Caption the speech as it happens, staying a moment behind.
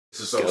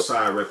This is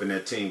O.S.C.I.I repping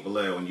that team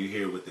below, and you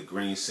here with the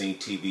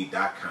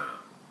GreenSceneTV.com.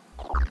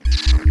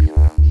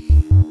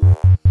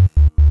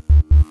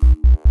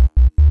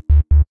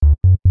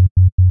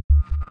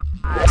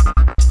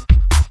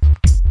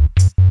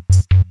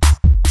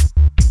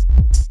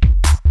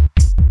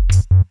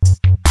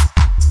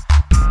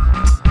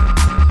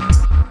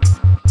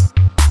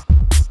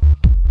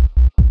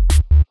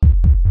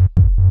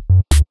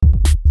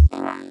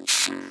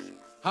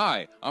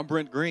 Hi, I'm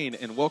Brent Green,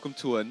 and welcome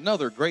to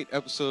another great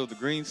episode of The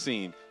Green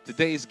Scene.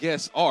 Today's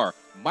guests are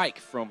Mike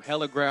from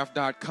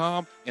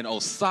Heligraph.com and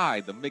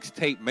O.S.C.I.I, the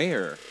Mixtape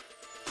mayor.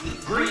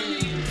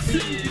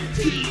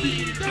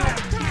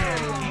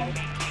 GreenSceneTV.com.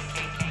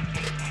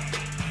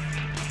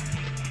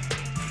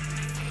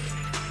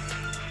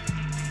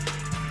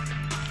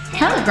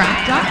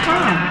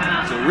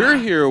 Heligraph.com. So we're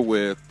here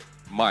with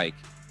Mike,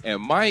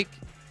 and Mike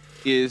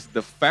is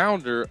the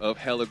founder of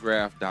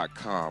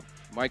Heligraph.com.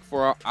 Mike,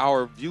 for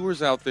our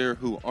viewers out there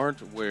who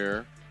aren't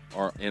aware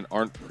and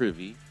aren't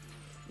privy,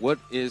 what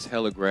is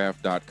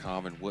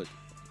Heligraph.com and what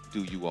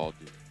do you all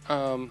do?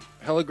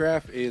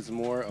 Heligraph is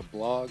more a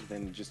blog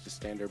than just a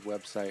standard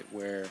website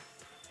where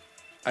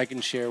I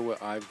can share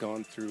what I've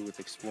gone through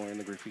with exploring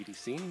the graffiti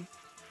scene.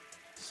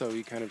 So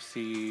you kind of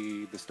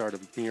see the start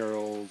of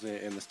murals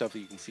and the stuff that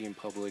you can see in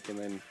public, and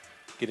then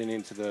getting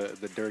into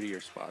the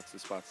dirtier spots, the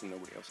spots that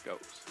nobody else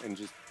goes, and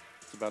just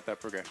it's about that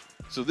progression.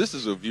 So this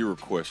is a viewer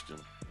question.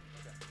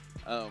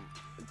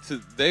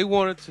 They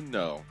wanted to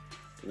know,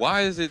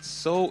 why is it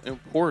so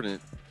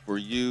important for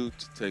you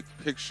to take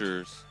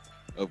pictures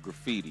of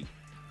graffiti?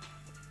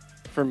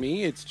 For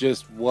me, it's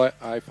just what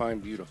I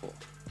find beautiful.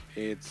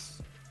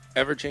 It's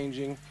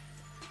ever-changing.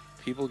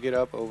 People get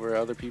up over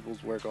other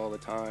people's work all the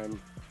time.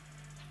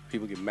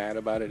 People get mad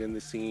about it in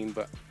the scene,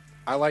 but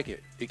I like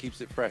it. It keeps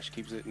it fresh,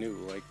 keeps it new,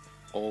 like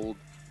old,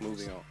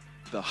 moving on.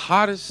 The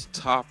hottest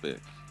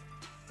topic,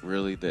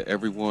 really, that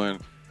everyone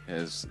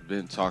has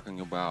been talking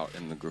about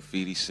in the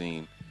graffiti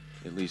scene,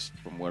 at least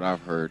from what I've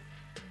heard,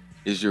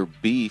 is your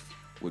beef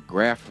with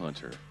Graph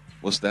Hunter.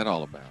 What's that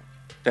all about?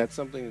 That's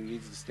something that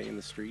needs to stay in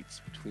the streets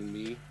between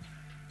me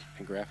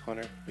and Graph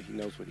Hunter, but he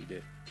knows what he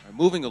did. Right,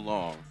 moving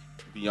along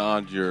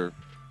beyond your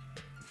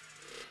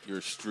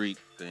street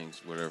things,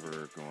 whatever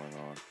are going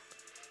on,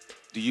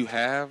 do you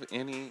have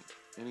any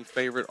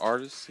favorite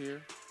artists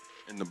here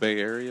in the Bay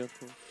Area?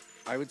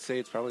 I would say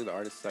it's probably the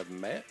artists I've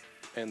met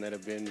and that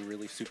have been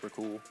really super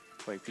cool.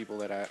 Like people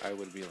that I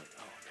would be like,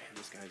 oh man,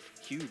 this guy's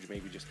huge,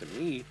 maybe just to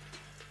me,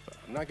 but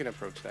I'm not gonna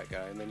approach that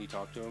guy. And then you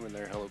talk to them and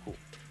they're hella cool.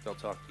 They'll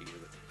talk to you.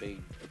 They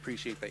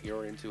appreciate that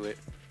you're into it,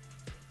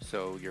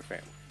 so you're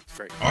family. It's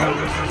great.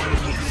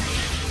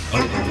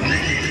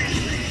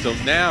 So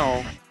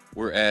now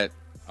we're at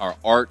our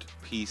art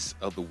piece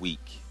of the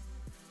week.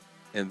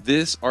 And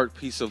this art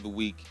piece of the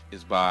week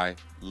is by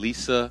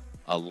Lisa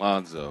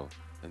Alonso.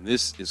 And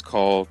this is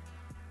called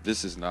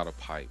This Is Not a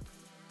Pipe.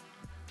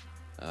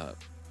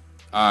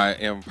 I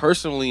am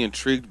personally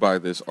intrigued by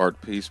this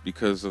art piece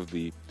because of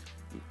the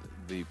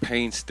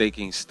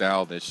painstaking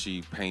style that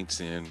she paints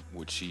in,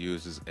 which she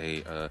uses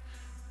a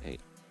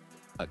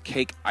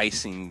cake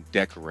icing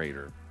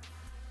decorator.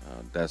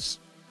 That's,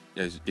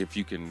 if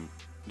you can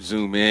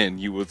zoom in,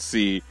 you will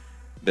see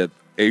that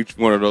each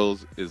one of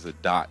those is a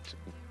dot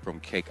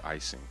from cake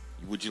icing.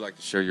 Would you like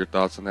to share your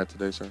thoughts on that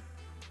today, sir?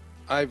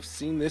 I've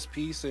seen this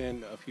piece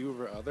and a few of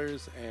her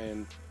others,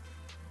 and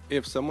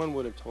if someone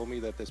would have told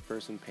me that this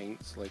person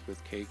paints like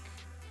with cake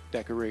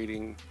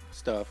decorating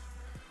stuff,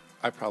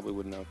 I probably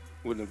wouldn't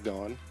have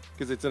gone,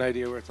 because it's an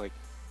idea where it's like,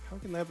 how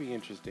can that be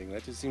interesting?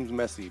 That just seems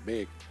messy,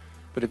 big.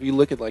 But if you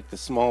look at like the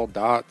small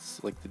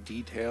dots, like the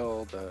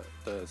detail,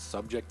 the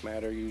subject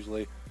matter,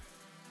 usually,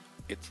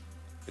 it's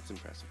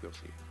impressive. Go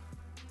see it.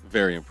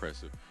 Very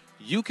impressive.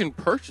 You can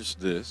purchase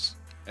this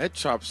at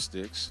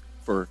Chopsticks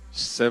for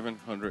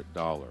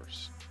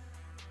 $700.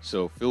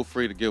 So feel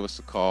free to give us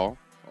a call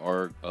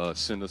or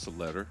send us a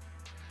letter.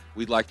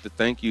 We'd like to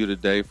thank you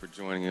today for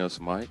joining us,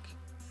 Mike.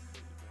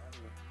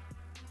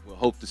 We'll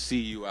hope to see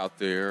you out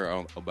there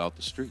about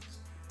the streets.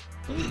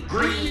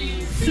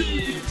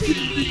 GreenSceneTV.com.